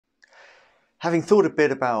Having thought a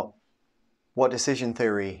bit about what decision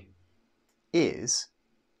theory is,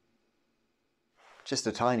 just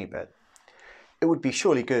a tiny bit, it would be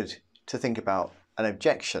surely good to think about an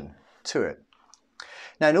objection to it.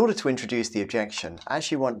 Now, in order to introduce the objection, I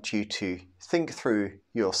actually want you to think through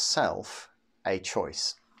yourself a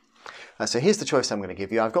choice. So here's the choice I'm going to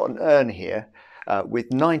give you. I've got an urn here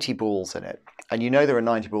with 90 balls in it, and you know there are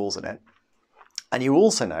 90 balls in it. And you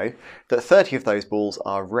also know that 30 of those balls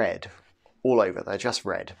are red all over. They're just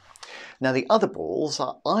red. Now, the other balls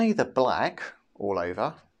are either black all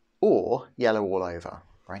over or yellow all over,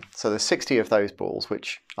 right? So there's 60 of those balls,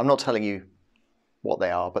 which I'm not telling you what they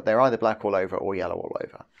are, but they're either black all over or yellow all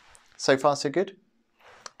over. So far, so good?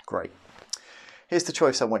 Great. Here's the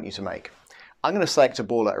choice I want you to make. I'm going to select a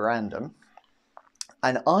ball at random,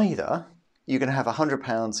 and either you can have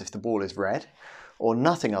 £100 if the ball is red or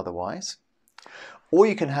nothing otherwise, or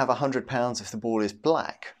you can have £100 if the ball is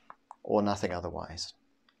black or nothing otherwise.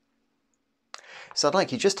 So I'd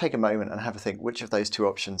like you to just take a moment and have a think, which of those two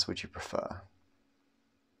options would you prefer?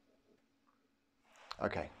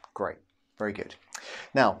 Okay, great, very good.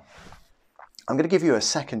 Now, I'm going to give you a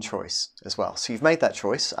second choice as well. So you've made that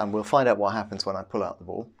choice, and we'll find out what happens when I pull out the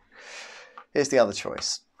ball. Here's the other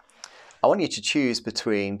choice. I want you to choose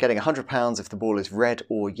between getting £100 if the ball is red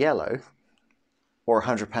or yellow, or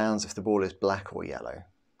 £100 if the ball is black or yellow.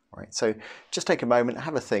 All right, so just take a moment,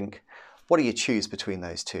 have a think. What do you choose between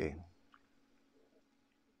those two?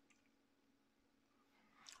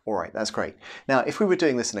 All right, that's great. Now, if we were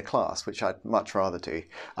doing this in a class, which I'd much rather do,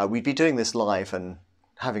 we'd be doing this live and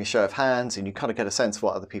having a show of hands, and you kind of get a sense of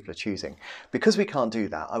what other people are choosing. Because we can't do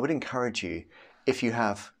that, I would encourage you, if you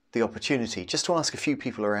have the opportunity, just to ask a few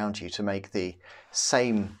people around you to make the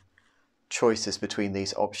same choices between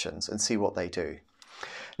these options and see what they do.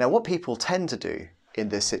 Now, what people tend to do in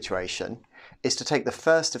this situation is to take the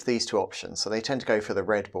first of these two options. So they tend to go for the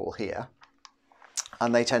red ball here,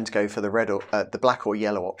 and they tend to go for the red or the black or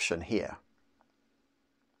yellow option here.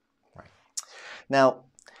 Right. Now,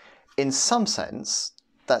 in some sense,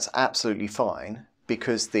 that's absolutely fine,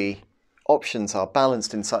 because the options are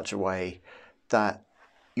balanced in such a way that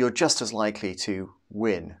you're just as likely to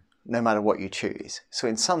win no matter what you choose. So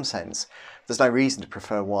in some sense, there's no reason to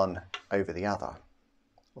prefer one over the other,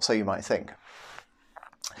 or so you might think.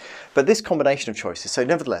 But this combination of choices, so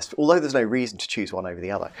nevertheless, although there's no reason to choose one over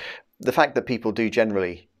the other, the fact that people do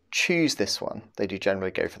generally choose this one, they do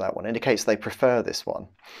generally go for that one, indicates they prefer this one.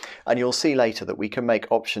 And you'll see later that we can make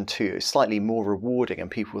option 2 slightly more rewarding, and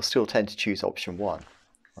people will still tend to choose option 1.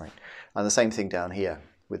 Right? And the same thing down here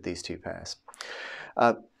with these two pairs.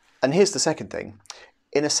 And here's the second thing.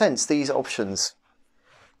 In a sense, these options,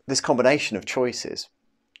 this combination of choices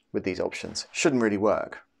with these options shouldn't really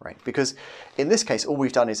work, right? Because in this case, all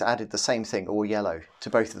we've done is added the same thing, all yellow, to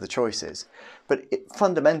both of the choices. But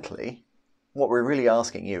fundamentally, what we're really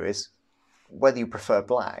asking you is whether you prefer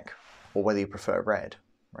black or whether you prefer red,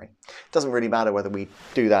 right? It doesn't really matter whether we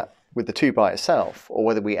do that with the 2 by itself or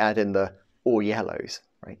whether we add in the all yellows,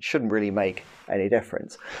 right? It shouldn't really make any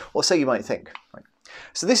difference. Or so you might think, right?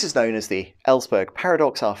 So this is known as the Ellsberg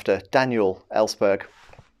Paradox, after Daniel Ellsberg,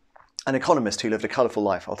 an economist who lived a colourful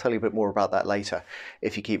life. I'll tell you a bit more about that later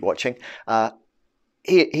if you keep watching.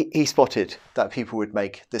 He spotted that people would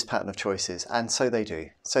make this pattern of choices, and so they do.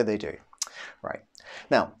 So they do. Right.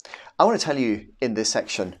 Now, I want to tell you in this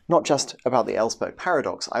section not just about the Ellsberg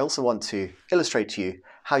Paradox, I also want to illustrate to you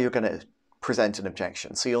how you're going to present an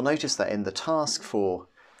objection. So you'll notice that in the task for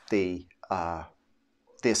the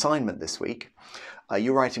assignment this week,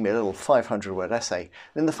 you're writing me a little 500-word essay.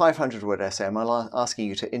 And in the 500-word essay, I'm asking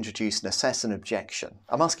you to introduce and assess an objection.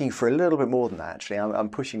 I'm asking you for a little bit more than that, actually. I'm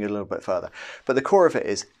pushing it a little bit further. But the core of it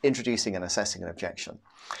is introducing and assessing an objection.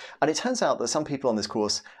 And it turns out that some people on this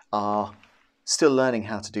course are still learning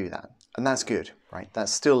how to do that. And that's good, right?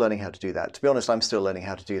 That's still learning how to do that. To be honest, I'm still learning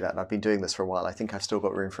how to do that, and I've been doing this for a while. I think I've still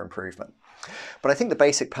got room for improvement. But I think the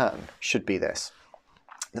basic pattern should be this.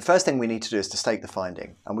 The first thing we need to do is to state the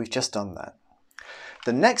finding, and we've just done that.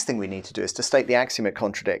 The next thing we need to do is to state the axiom it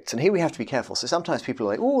contradicts. And here we have to be careful. So sometimes people are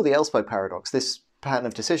like, oh, the Ellsberg paradox, this pattern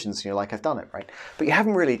of decisions, and you're like, I've done it, right? But you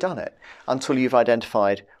haven't really done it until you've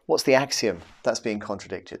identified what's the axiom that's being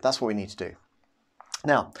contradicted. That's what we need to do.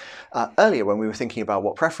 Now, earlier when we were thinking about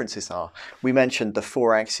what preferences are, we mentioned the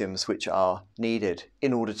 4 axioms which are needed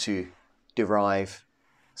in order to derive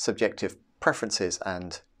subjective preferences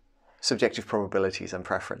and subjective probabilities and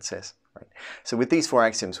preferences. Right? So with these 4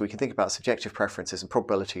 axioms, we can think about subjective preferences and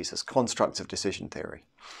probabilities as constructs of decision theory.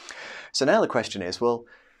 So now the question is, well,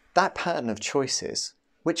 that pattern of choices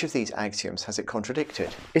which of these axioms has it contradicted?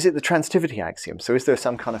 Is it the transitivity axiom? So is there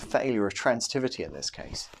some kind of failure of transitivity in this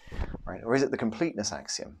case? Right? Or is it the completeness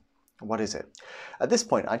axiom? What is it? At this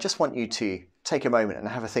point, I just want you to take a moment and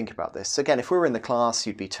have a think about this. So again, if we were in the class,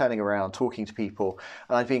 you'd be turning around, talking to people,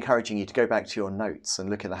 and I'd be encouraging you to go back to your notes and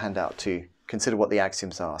look in the handout to consider what the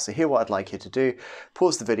axioms are. So here what I'd like you to do,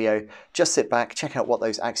 pause the video, just sit back, check out what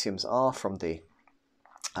those axioms are from the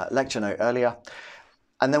lecture note earlier,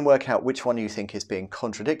 and then work out which one you think is being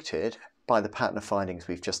contradicted by the pattern of findings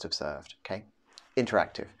we've just observed, okay?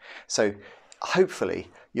 Interactive. So hopefully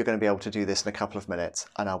you're going to be able to do this in a couple of minutes,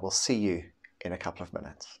 and I will see you in a couple of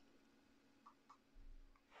minutes.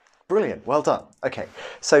 Brilliant, well done. Okay,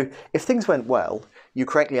 so if things went well, you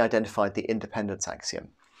correctly identified the independence axiom.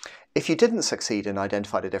 If you didn't succeed and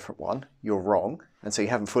identified a different one, you're wrong, and so you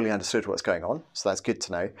haven't fully understood what's going on, so that's good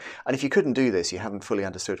to know. And if you couldn't do this, you haven't fully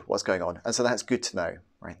understood what's going on, and so that's good to know,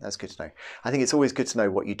 right? That's good to know. I think it's always good to know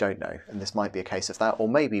what you don't know, and this might be a case of that, or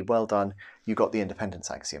maybe, well done, you got the independence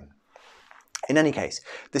axiom. In any case,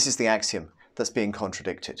 this is the axiom that's being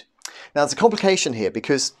contradicted. Now, there's a complication here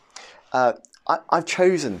because I've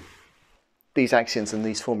chosen these axioms and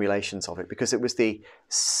these formulations of it because it was the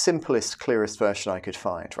simplest, clearest version I could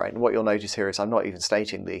find, right? And what you'll notice here is I'm not even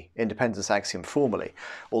stating the independence axiom formally,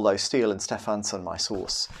 although Steele and Stefansson, my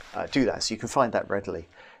source, do that. So you can find that readily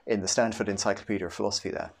in the Stanford Encyclopedia of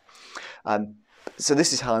Philosophy there. So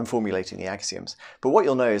this is how I'm formulating the axioms. But what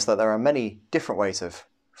you'll know is that there are many different ways of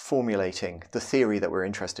formulating the theory that we're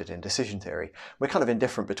interested in, decision theory. We're kind of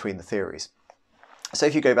indifferent between the theories. So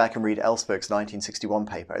if you go back and read Ellsberg's 1961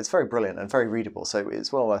 paper, it's very brilliant and very readable, so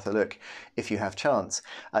it's well worth a look if you have chance.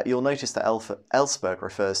 You'll notice that Ellsberg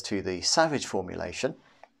refers to the Savage formulation,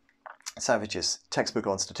 Savage's textbook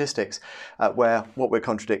on statistics, where what we're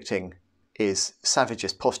contradicting is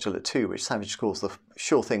Savage's postulate 2, which Savage calls the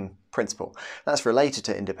sure thing principle. That's related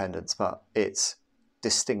to independence, but it's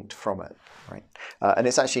distinct from it, right? And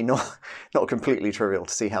it's actually not completely trivial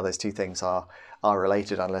to see how those two things are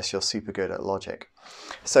related unless you're super good at logic.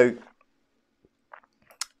 So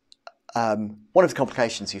one of the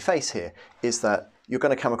complications you face here is that you're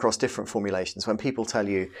going to come across different formulations. When people tell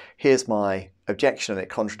you, here's my objection and it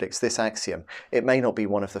contradicts this axiom, it may not be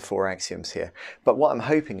one of the 4 axioms here. But what I'm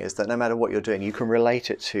hoping is that no matter what you're doing, you can relate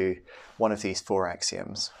it to one of these 4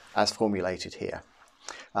 axioms as formulated here.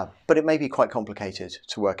 But it may be quite complicated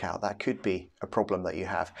to work out. That could be a problem that you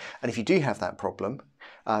have. And if you do have that problem,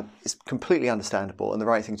 it's completely understandable, and the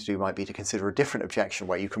right thing to do might be to consider a different objection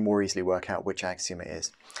where you can more easily work out which axiom it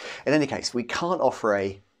is. In any case, we can't offer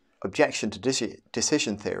a objection to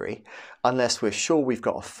decision theory unless we're sure we've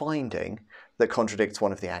got a finding that contradicts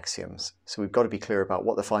one of the axioms. So we've got to be clear about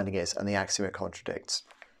what the finding is and the axiom it contradicts.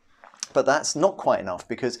 But that's not quite enough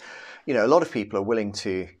because, you know, a lot of people are willing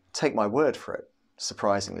to take my word for it.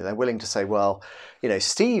 Surprisingly, they're willing to say, well, you know,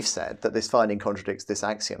 Steve said that this finding contradicts this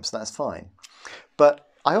axiom, so that's fine. But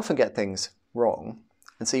I often get things wrong,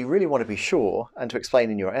 and so you really want to be sure and to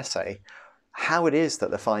explain in your essay how it is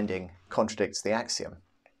that the finding contradicts the axiom.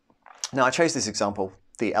 Now, I chose this example,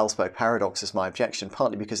 the Ellsberg Paradox, as my objection,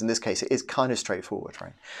 partly because in this case it is kind of straightforward,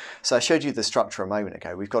 right? So I showed you the structure a moment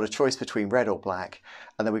ago. We've got a choice between red or black,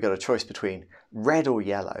 and then we've got a choice between red or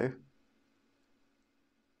yellow,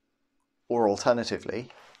 or alternatively,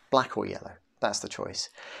 black or yellow. That's the choice.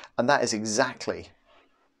 And that is exactly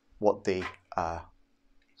what the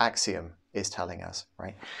axiom is telling us,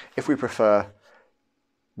 right? If we prefer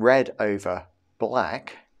red over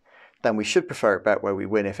black, then we should prefer a bet where we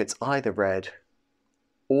win if it's either red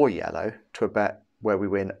or yellow to a bet where we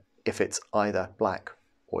win if it's either black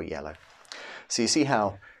or yellow. So you see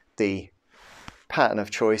how the pattern of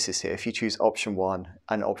choices here, if you choose option 1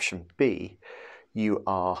 and option B, you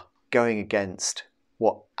are going against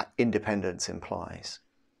what independence implies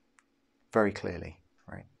very clearly,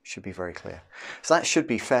 right? Should be very clear. So that should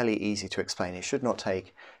be fairly easy to explain. It should not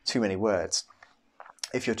take too many words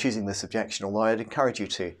if you're choosing this objection, although I'd encourage you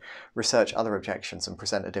to research other objections and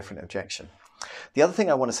present a different objection. The other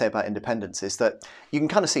thing I want to say about independence is that you can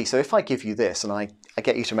kind of see, so if I give you this and I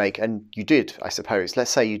get you to make, and you did, I suppose,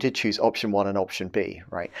 let's say you did choose option 1 and option B,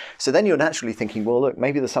 right? So then you're naturally thinking, well, look,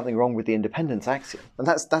 maybe there's something wrong with the independence axiom. And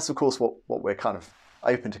that's of course what we're kind of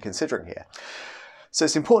open to considering here. So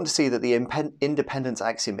it's important to see that the independence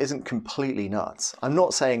axiom isn't completely nuts. I'm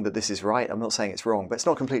not saying that this is right, I'm not saying it's wrong, but it's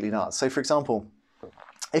not completely nuts. So for example,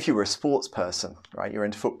 if you were a sports person, right, you're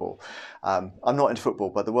into football. I'm not into football,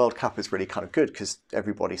 but the World Cup is really kind of good because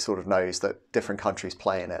everybody sort of knows that different countries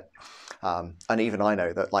play in it. And even I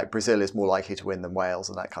know that like Brazil is more likely to win than Wales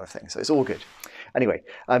and that kind of thing. So it's all good. Anyway,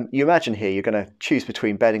 you imagine here you're going to choose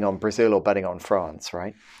between betting on Brazil or betting on France,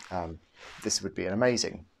 right? this would be an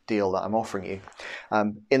amazing deal that I'm offering you.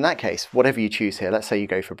 In that case, whatever you choose here, let's say you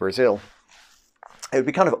go for Brazil, it would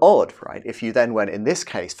be kind of odd, right, if you then went, in this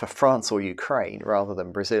case, for France or Ukraine rather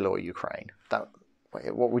than Brazil or Ukraine.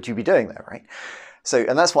 What would you be doing there, right? So,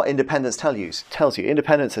 and that's what independence tells you.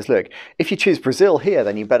 Independence says, look, if you choose Brazil here,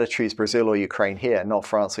 then you better choose Brazil or Ukraine here, not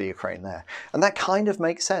France or Ukraine there. And that kind of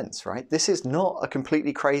makes sense, right? This is not a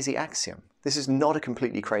completely crazy axiom. This is not a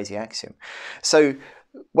completely crazy axiom. So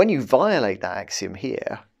when you violate that axiom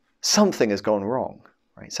here, something has gone wrong,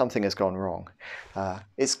 right? Something has gone wrong.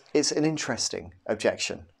 It's an interesting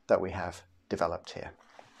objection that we have developed here.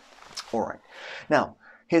 All right. Now,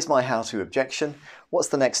 here's my how-to objection. What's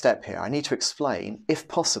the next step here? I need to explain, if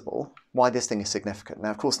possible, why this thing is significant.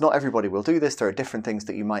 Now, of course, not everybody will do this. There are different things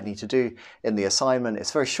that you might need to do in the assignment.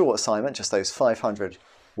 It's a very short assignment, just those 500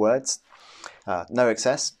 words, no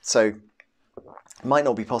excess. So it might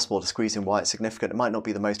not be possible to squeeze in why it's significant. It might not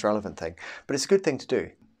be the most relevant thing, but it's a good thing to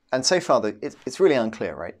do. And so far, it's really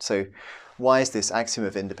unclear, right? So why is this axiom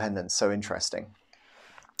of independence so interesting?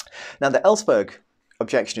 Now, the Ellsberg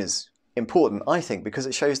objection is important, I think, because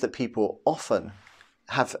it shows that people often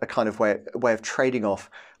have a kind of way of trading off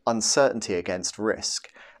uncertainty against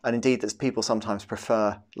risk, and indeed that people sometimes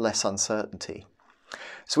prefer less uncertainty.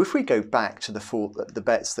 So if we go back to the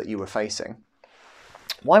bets that you were facing,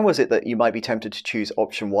 why was it that you might be tempted to choose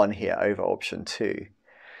option 1 here over option 2?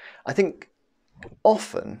 I think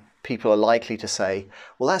often people are likely to say,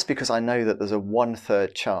 well, that's because I know that there's a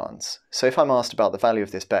 1/3 chance. So if I'm asked about the value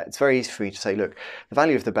of this bet, it's very easy for me to say, look, the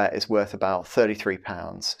value of the bet is worth about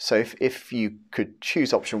 £33. So if you could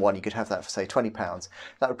choose option 1, you could have that for, say, £20.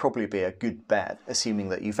 That would probably be a good bet, assuming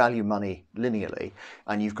that you value money linearly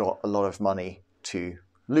and you've got a lot of money to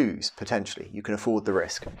lose, potentially. You can afford the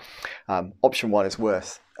risk. Option 1 is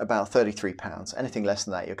worth about £33. Anything less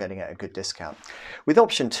than that, you're getting at a good discount. With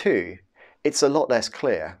option 2, it's a lot less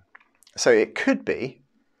clear. So it could be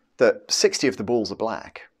that 60 of the balls are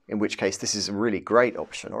black, in which case this is a really great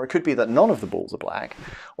option, or it could be that none of the balls are black,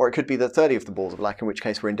 or it could be that 30 of the balls are black, in which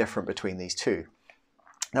case we're indifferent between these two.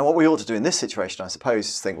 Now what we ought to do in this situation, I suppose,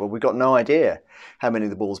 is think, well, we've got no idea how many of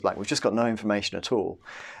the balls are black, we've just got no information at all.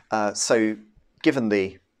 So given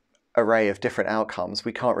the array of different outcomes,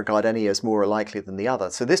 we can't regard any as more likely than the other.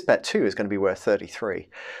 So this bet too is going to be worth 33.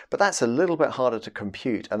 But that's a little bit harder to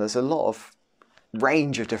compute, and there's a lot of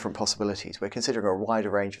range of different possibilities. We're considering a wider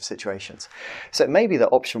range of situations. So it may be that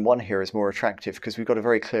option 1 here is more attractive because we've got a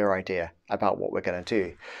very clear idea about what we're going to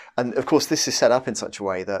do. And of course this is set up in such a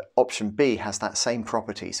way that option B has that same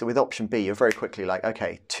property. So with option B you're very quickly like,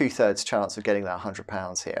 okay, 2/3 chance of getting that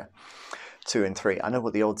 £100 here, 2 and 3. I know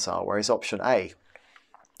what the odds are, whereas option A,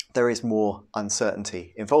 there is more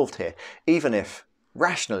uncertainty involved here, even if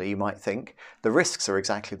rationally you might think the risks are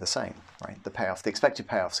exactly the same, right? The expected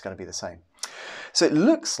payoff is going to be the same. So it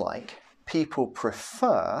looks like people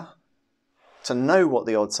prefer to know what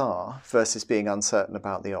the odds are versus being uncertain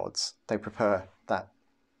about the odds. They prefer that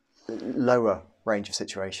lower range of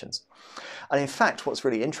situations. And in fact, what's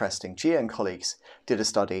really interesting, Gia and colleagues did a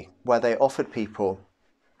study where they offered people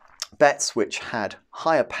bets which had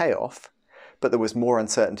higher payoff, but there was more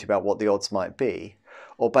uncertainty about what the odds might be,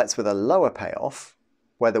 or bets with a lower payoff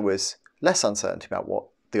where there was less uncertainty about what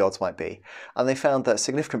the odds might be. And they found that a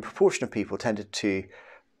significant proportion of people tended to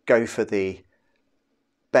go for the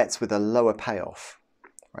bets with a lower payoff,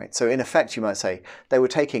 right? So in effect, you might say they were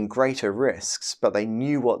taking greater risks, but they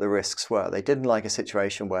knew what the risks were. They didn't like a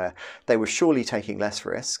situation where they were surely taking less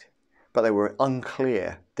risk, but they were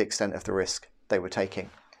unclear the extent of the risk they were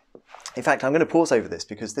taking. In fact, I'm going to pause over this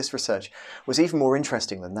because this research was even more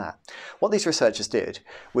interesting than that. What these researchers did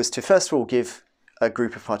was to first of all give a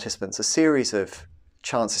group of participants a series of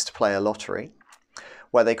chances to play a lottery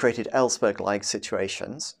where they created Ellsberg-like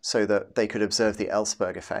situations so that they could observe the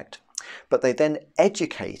Ellsberg effect. But they then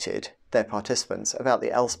educated their participants about the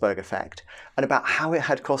Ellsberg effect and about how it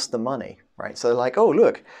had cost them money, right? So they're like, oh,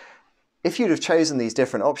 look, if you'd have chosen these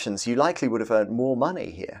different options, you likely would have earned more money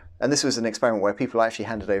here. And this was an experiment where people actually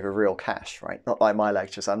handed over real cash, right? Not like my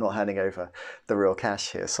lectures, I'm not handing over the real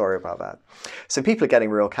cash here, sorry about that. So people are getting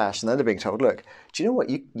real cash and then they're being told, look, do you know what,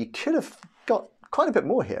 you could have got quite a bit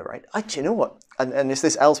more here, right? Do you know what? And it's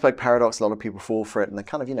this Ellsberg paradox, a lot of people fall for it and they're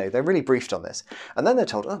kind of, you know, they're really briefed on this. And then they're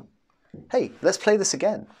told, oh, hey, let's play this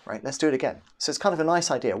again, right? Let's do it again. So it's kind of a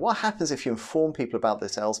nice idea. What happens if you inform people about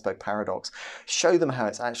this Ellsberg paradox, show them how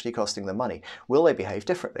it's actually costing them money? Will they behave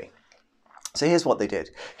differently? So here's what they did.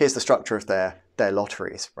 Here's the structure of their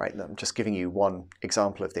lotteries, right? I'm just giving you one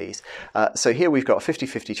example of these. So here we've got a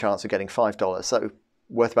 50-50 chance of getting $5, so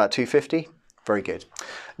worth about $2.50. Very good.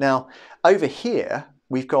 Now, over here,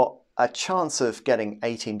 we've got a chance of getting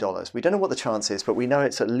 $18. We don't know what the chance is, but we know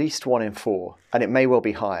it's at least 1 in 4, and it may well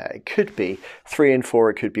be higher. It could be 3 in 4,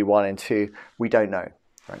 it could be 1 in 2, we don't know.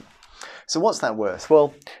 Right? So what's that worth?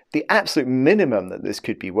 Well, the absolute minimum that this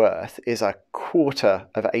could be worth is a quarter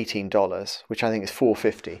of $18, which I think is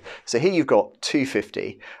 $4.50. So here you've got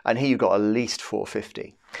 $2.50, and here you've got at least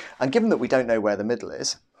 $4.50. And given that we don't know where the middle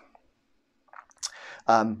is,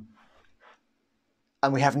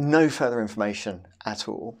 and we have no further information at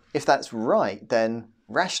all, if that's right, then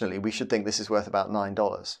rationally we should think this is worth about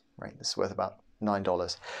 $9, right? This is worth about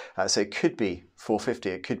 $9. So it could be $4.50,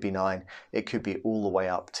 it could be $9, it could be all the way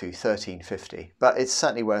up to $13.50, but it's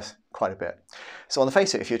certainly worth quite a bit. So on the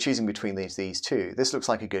face of it, if you're choosing between these two, this looks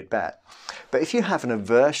like a good bet. But if you have an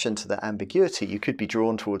aversion to the ambiguity, you could be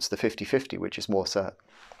drawn towards the 50-50, which is more certain.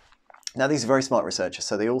 Now, these are very smart researchers,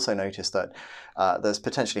 so they also noticed that there's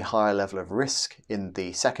potentially higher level of risk in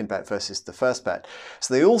the second bet versus the first bet.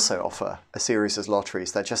 So they also offer a series of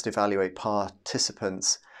lotteries that just evaluate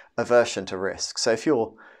participants' aversion to risk. So if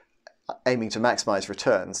you're aiming to maximize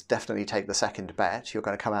returns, definitely take the second bet. You're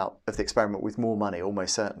going to come out of the experiment with more money,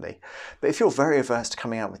 almost certainly. But if you're very averse to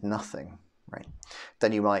coming out with nothing, right,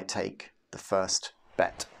 then you might take the first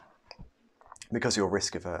bet, because you're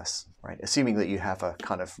risk averse, right? Assuming that you have a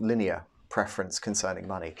kind of linear preference concerning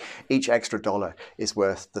money. Each extra dollar is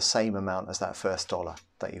worth the same amount as that first dollar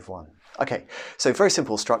that you've won. Okay, so very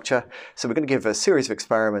simple structure. So we're going to give a series of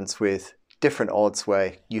experiments with different odds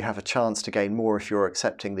where you have a chance to gain more if you're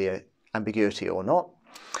accepting the ambiguity or not.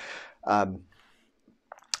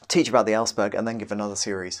 Teach about the Ellsberg, and then give another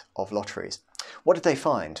series of lotteries. What did they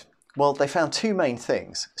find? Well, they found two main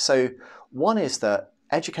things. So one is that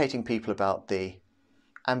educating people about the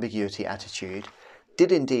ambiguity attitude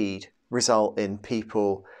did indeed result in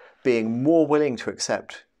people being more willing to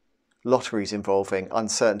accept lotteries involving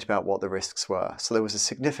uncertainty about what the risks were. So there was a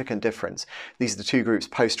significant difference. These are the two groups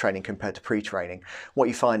post-training compared to pre-training. What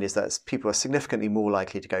you find is that people are significantly more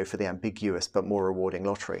likely to go for the ambiguous but more rewarding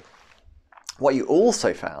lottery. What you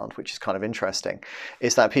also found, which is kind of interesting,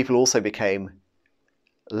 is that people also became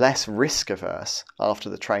less risk averse after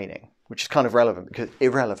the training, which is kind of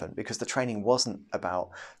irrelevant because the training wasn't about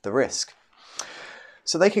the risk.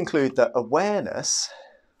 So they conclude that awareness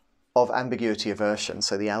of ambiguity aversion,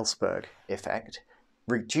 so the Ellsberg effect,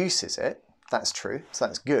 reduces it. That's true, so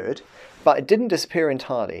that's good, but it didn't disappear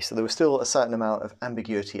entirely, so there was still a certain amount of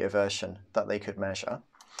ambiguity aversion that they could measure,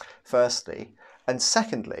 firstly. And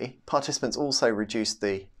secondly, participants also reduced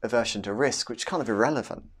the aversion to risk, which is kind of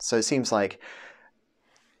irrelevant. So it seems like,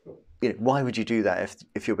 why would you do that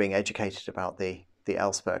if you're being educated about the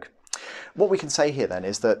Ellsberg? What we can say here then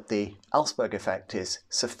is that the Ellsberg effect is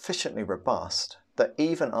sufficiently robust that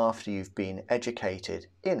even after you've been educated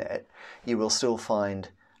in it, you will still find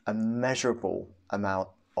a measurable amount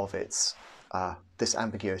of its this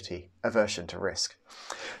ambiguity, aversion to risk.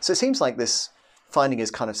 So it seems like this finding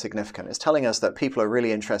is kind of significant. It's telling us that people are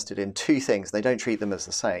really interested in two things. They don't treat them as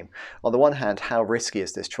the same. On the one hand, how risky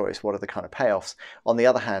is this choice? What are the kind of payoffs? On the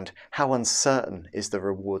other hand, how uncertain is the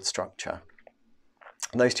reward structure?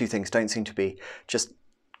 And those two things don't seem to be just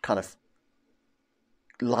kind of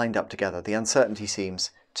lined up together. The uncertainty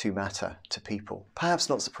seems to matter to people, perhaps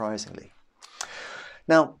not surprisingly.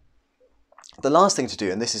 Now, the last thing to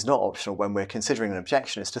do, and this is not optional when we're considering an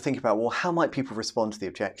objection, is to think about, well, how might people respond to the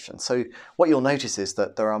objection? So what you'll notice is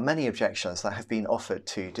that there are many objections that have been offered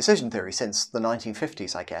to decision theory since the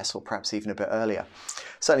 1950s, I guess, or perhaps even a bit earlier,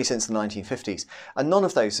 certainly since the 1950s. And none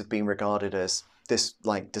of those have been regarded as this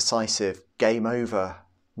like decisive game over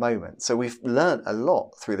moment. So we've learned a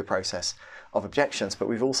lot through the process of objections, but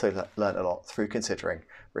we've also learned a lot through considering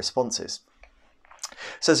responses.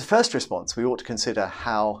 So as a first response, we ought to consider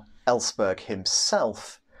how Ellsberg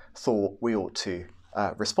himself thought we ought to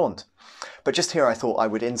respond. But just here I thought I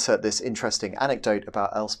would insert this interesting anecdote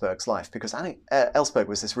about Ellsberg's life, because Ellsberg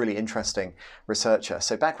was this really interesting researcher.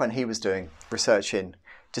 So back when he was doing research in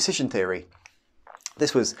decision theory,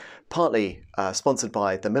 this was partly sponsored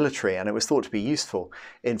by the military, and it was thought to be useful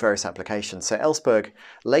in various applications. So Ellsberg,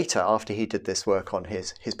 later, after he did this work on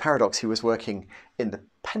his paradox, he was working in the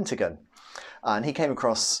Pentagon. And he came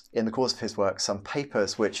across, in the course of his work, some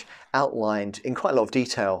papers which outlined in quite a lot of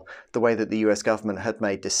detail the way that the US government had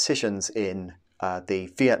made decisions in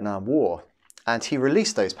the Vietnam War. And he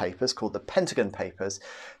released those papers, called the Pentagon Papers,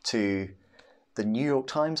 to the New York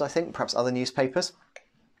Times, I think, perhaps other newspapers,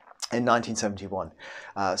 in 1971.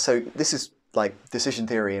 So this is like decision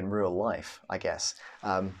theory in real life, I guess.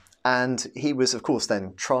 And he was, of course,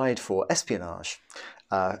 then tried for espionage.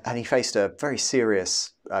 And he faced a very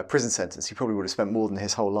serious prison sentence. He probably would have spent more than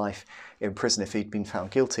his whole life in prison if he'd been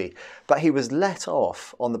found guilty. But he was let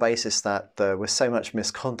off on the basis that there was so much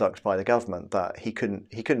misconduct by the government that he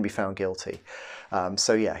couldn't be found guilty.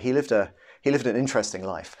 So yeah, he lived an interesting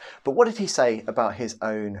life. But what did he say about his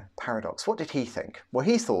own paradox? What did he think? Well,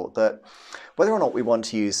 he thought that whether or not we want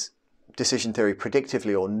to use decision theory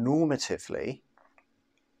predictively or normatively,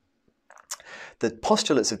 the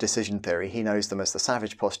postulates of decision theory, he knows them as the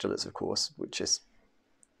Savage postulates, of course, which is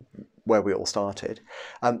where we all started,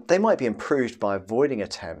 they might be improved by avoiding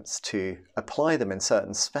attempts to apply them in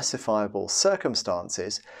certain specifiable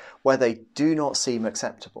circumstances where they do not seem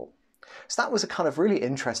acceptable. So that was a kind of really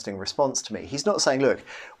interesting response to me. He's not saying, look,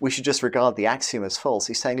 we should just regard the axiom as false.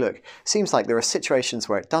 He's saying, look, it seems like there are situations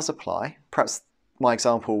where it does apply. Perhaps my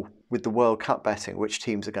example with the World Cup betting, which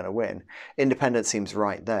teams are going to win, independence seems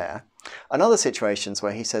right there. And other situations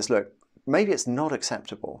where he says, look, maybe it's not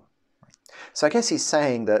acceptable. So I guess he's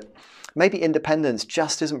saying that maybe independence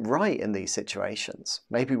just isn't right in these situations.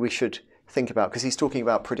 Maybe we should think about, because he's talking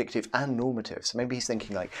about predictive and normative, so maybe he's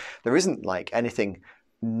thinking like there isn't like anything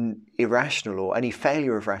irrational or any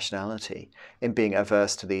failure of rationality in being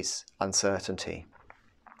averse to these uncertainty.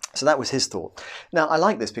 So that was his thought. Now I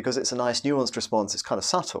like this because it's a nice nuanced response. It's kind of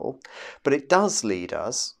subtle, but it does lead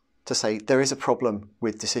us to say there is a problem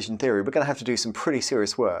with decision theory. We're going to have to do some pretty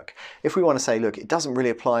serious work if we want to say, look, it doesn't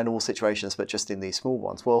really apply in all situations but just in these small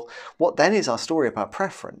ones. Well, what then is our story about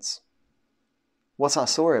preference? What's our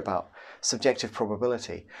story about subjective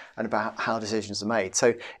probability and about how decisions are made?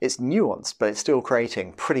 So it's nuanced, but it's still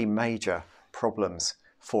creating pretty major problems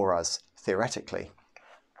for us theoretically.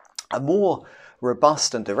 A more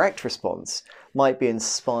robust and direct response might be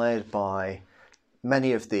inspired by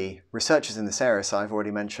many of the researchers in this area, so I've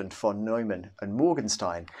already mentioned von Neumann and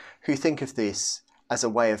Morgenstein, who think of this as a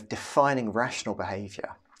way of defining rational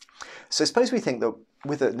behaviour. So suppose we think that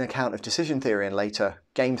with an account of decision theory and later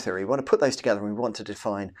game theory, we want to put those together and we want to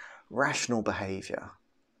define rational behaviour.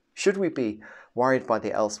 Should we be worried by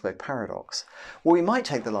the Ellsberg paradox? Well, we might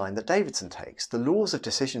take the line that Davidson takes. The laws of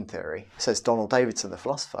decision theory, says Donald Davidson, the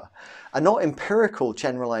philosopher, are not empirical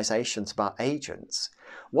generalizations about agents.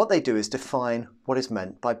 What they do is define what is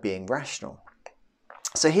meant by being rational.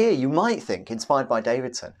 So here you might think, inspired by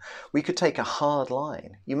Davidson, we could take a hard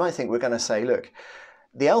line. You might think we're going to say, look,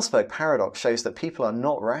 the Ellsberg paradox shows that people are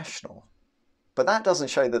not rational. But that doesn't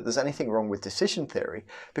show that there's anything wrong with decision theory,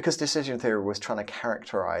 because decision theory was trying to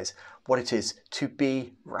characterize what it is to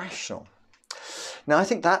be rational. Now, I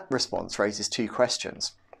think that response raises two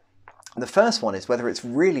questions. The first one is whether it's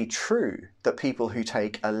really true that people who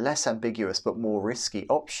take a less ambiguous but more risky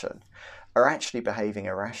option are actually behaving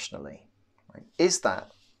irrationally. Right? Is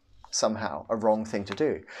that somehow a wrong thing to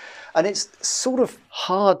do? And it's sort of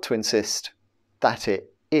hard to insist that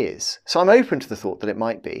it is. So I'm open to the thought that it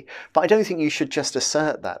might be, but I don't think you should just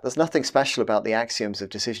assert that. There's nothing special about the axioms of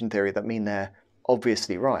decision theory that mean they're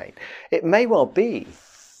obviously right. It may well be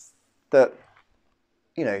that,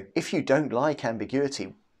 you know, if you don't like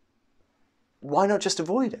ambiguity, why not just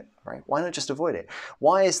avoid it, right? Why not just avoid it?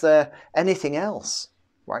 Why is there anything else,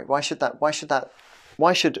 right? Why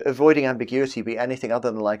should avoiding ambiguity be anything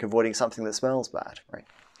other than like avoiding something that smells bad,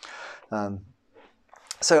 right?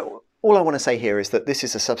 So all I want to say here is that this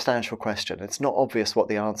is a substantial question. It's not obvious what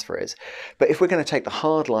the answer is. But if we're going to take the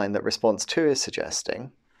hard line that response 2 is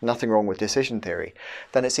suggesting, nothing wrong with decision theory,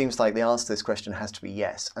 then it seems like the answer to this question has to be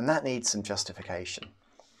yes. And that needs some justification.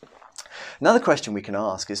 Another question we can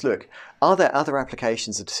ask is, look, are there other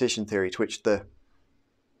applications of decision theory to which the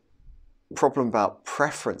problem about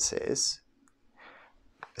preferences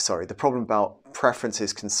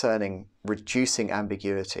concerning reducing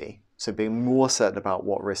ambiguity, so being more certain about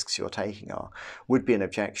what risks you're taking are, would be an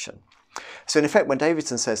objection. So in effect, when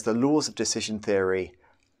Davidson says the laws of decision theory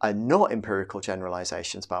are not empirical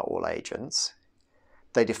generalizations about all agents,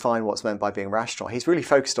 they define what's meant by being rational, he's really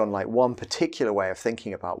focused on like one particular way of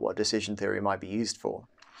thinking about what decision theory might be used for.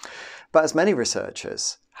 But as many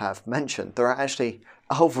researchers have mentioned, there are actually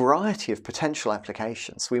a whole variety of potential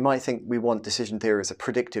applications. We might think we want decision theory as a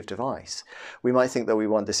predictive device. We might think that we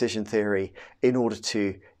want decision theory in order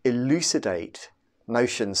to elucidate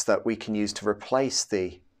notions that we can use to replace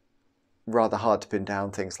the rather hard to pin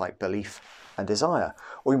down things like belief and desire.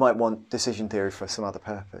 Or we might want decision theory for some other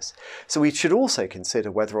purpose. So we should also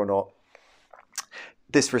consider whether or not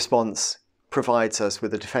this response provides us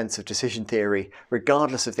with a defense of decision theory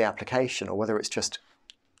regardless of the application, or whether it's just,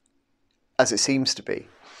 as it seems to be,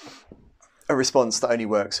 a response that only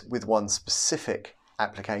works with one specific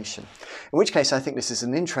application. In which case I think this is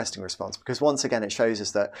an interesting response, because once again it shows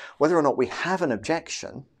us that whether or not we have an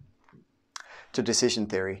objection to decision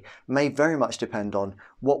theory may very much depend on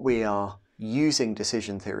what we are using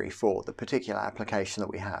decision theory for, the particular application that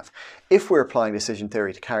we have. If we're applying decision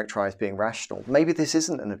theory to characterize being rational, maybe this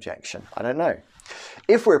isn't an objection, I don't know.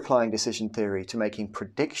 If we're applying decision theory to making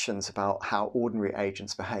predictions about how ordinary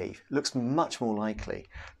agents behave, it looks much more likely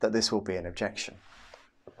that this will be an objection.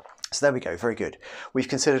 So there we go, very good. We've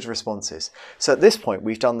considered responses. So at this point,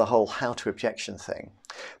 we've done the whole how to objection thing,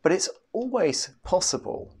 but it's always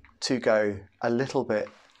possible to go a little bit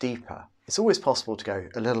deeper. It's always possible to go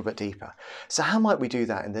a little bit deeper. So how might we do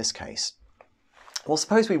that in this case? Well,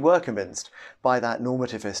 suppose we were convinced by that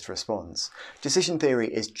normativist response. Decision theory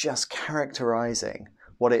is just characterizing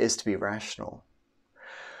what it is to be rational.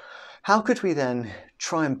 How could we then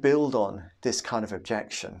try and build on this kind of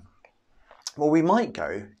objection? Well, we might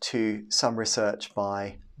go to some research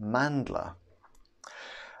by Mandler.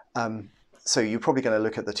 So you're probably going to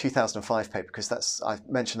look at the 2005 paper, because I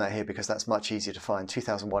mentioned that here because that's much easier to find.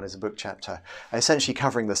 2001 is a book chapter, essentially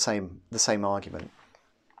covering the same argument.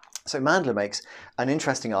 So Mandler makes an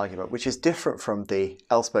interesting argument which is different from the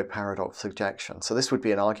Ellsberg Paradox objection. So this would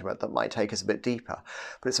be an argument that might take us a bit deeper,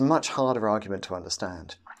 but it's a much harder argument to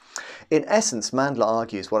understand. In essence, Mandler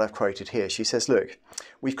argues what I've quoted here. She says, look,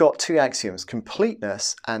 we've got two axioms,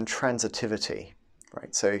 completeness and transitivity.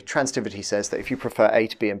 Right, so transitivity says that if you prefer A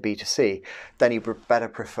to B and B to C, then you better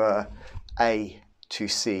prefer A to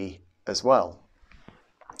C as well.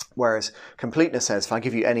 Whereas completeness says if I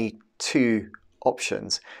give you any two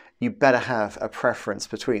options, you better have a preference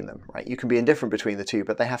between them. Right? You can be indifferent between the two,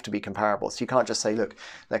 but they have to be comparable. So you can't just say, look,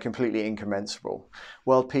 they're completely incommensurable.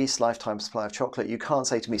 World peace, lifetime supply of chocolate. You can't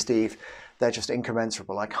say to me, Steve, they're just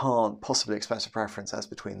incommensurable. I can't possibly express a preference as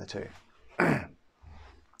between the two.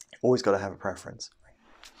 Always got to have a preference.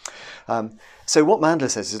 So what Mandler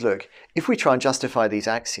says is, look, if we try and justify these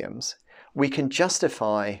axioms, we can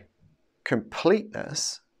justify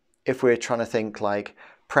completeness if we're trying to think like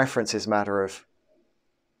preference is a matter of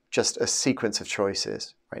just a sequence of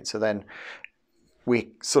choices, right? So then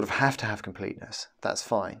we sort of have to have completeness. That's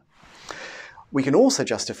fine. We can also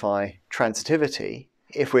justify transitivity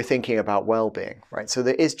if we're thinking about well-being, right? So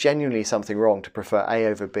there is genuinely something wrong to prefer A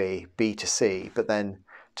over B, B to C, but then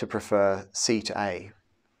to prefer C to A.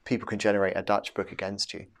 People can generate a Dutch book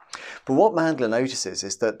against you. But what Mandler notices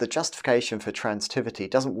is that the justification for transitivity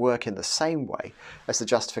doesn't work in the same way as the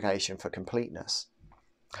justification for completeness.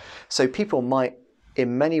 So people might,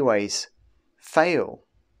 in many ways, fail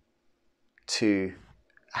to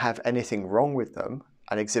have anything wrong with them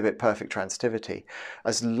and exhibit perfect transitivity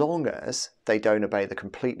as long as they don't obey the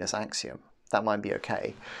completeness axiom. That might be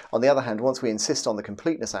okay. On the other hand, once we insist on the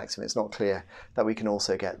completeness axiom, it's not clear that we can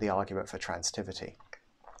also get the argument for transitivity.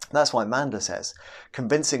 That's why Mandler says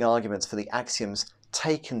convincing arguments for the axioms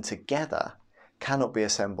taken together cannot be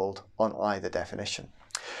assembled on either definition.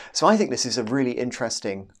 So I think this is a really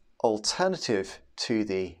interesting alternative to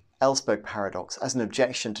the Ellsberg paradox as an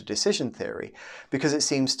objection to decision theory, because it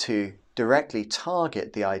seems to directly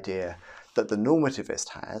target the idea that the normativist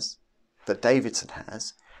has, that Davidson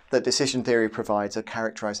has, that decision theory provides a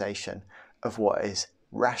characterization of what is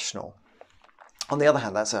rational. On the other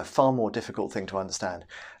hand, that's a far more difficult thing to understand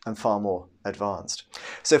and far more advanced.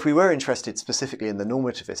 So if we were interested specifically in the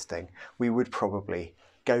normativist thing, we would probably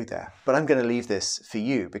go there. But I'm going to leave this for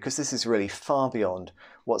you because this is really far beyond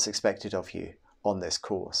what's expected of you on this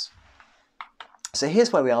course. So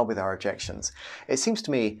here's where we are with our objections. It seems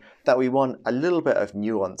to me that we want a little bit of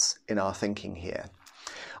nuance in our thinking here.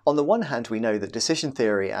 On the one hand, we know that decision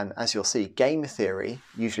theory and, as you'll see, game theory,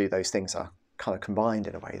 usually those things are kind of combined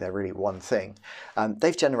in a way, they're really one thing.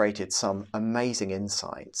 They've generated some amazing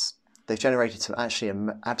insights. They've generated some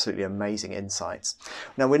actually absolutely amazing insights.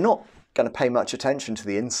 Now, we're not going to pay much attention to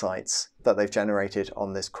the insights that they've generated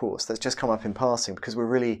on this course. That's just come up in passing because we're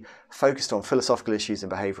really focused on philosophical issues in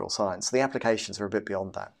behavioural science. So the applications are a bit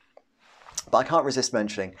beyond that. But I can't resist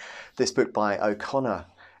mentioning this book by O'Connor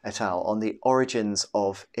et al. On the origins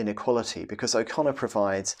of inequality, because O'Connor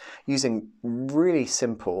provides, using really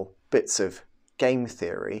simple bits of game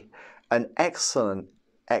theory, an excellent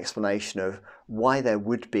explanation of why there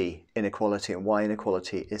would be inequality and why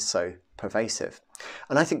inequality is so pervasive.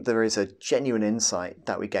 And I think there is a genuine insight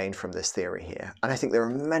that we gain from this theory here. And I think there are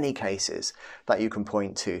many cases that you can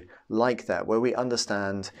point to like that, where we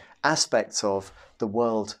understand aspects of the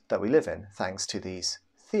world that we live in thanks to these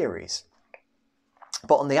theories.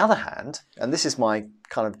 But on the other hand, and this is my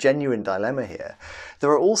kind of genuine dilemma here, there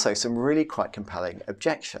are also some really quite compelling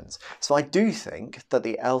objections. So I do think that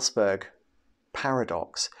the Ellsberg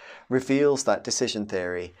paradox reveals that decision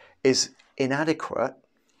theory is inadequate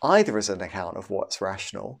either as an account of what's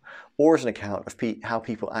rational or as an account of how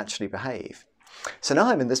people actually behave. So now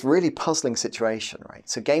I'm in this really puzzling situation, right?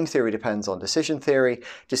 So game theory depends on decision theory.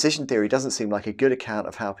 Decision theory doesn't seem like a good account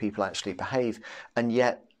of how people actually behave, and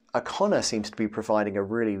yet O'Connor seems to be providing a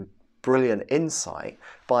really brilliant insight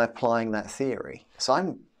by applying that theory. So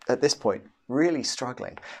I'm, at this point, really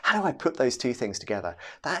struggling. How do I put those two things together?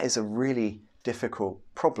 That is a really difficult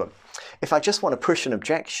problem. If I just want to push an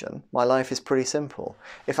objection, my life is pretty simple.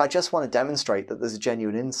 If I just want to demonstrate that there's a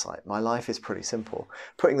genuine insight, my life is pretty simple.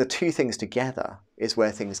 Putting the two things together is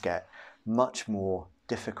where things get much more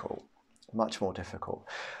difficult, much more difficult.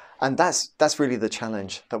 And that's really the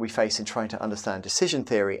challenge that we face in trying to understand decision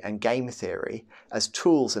theory and game theory as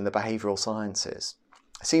tools in the behavioral sciences.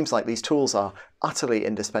 It seems like these tools are utterly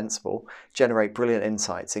indispensable, generate brilliant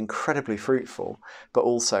insights, incredibly fruitful, but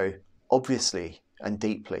also obviously and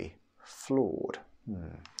deeply flawed.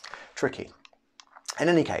 Tricky. In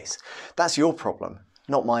any case, that's your problem,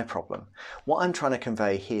 not my problem. What I'm trying to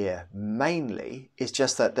convey here mainly is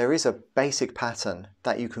just that there is a basic pattern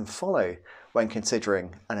that you can follow when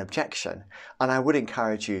considering an objection, and I would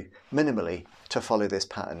encourage you minimally to follow this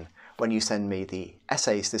pattern when you send me the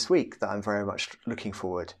essays this week that I'm very much looking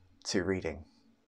forward to reading.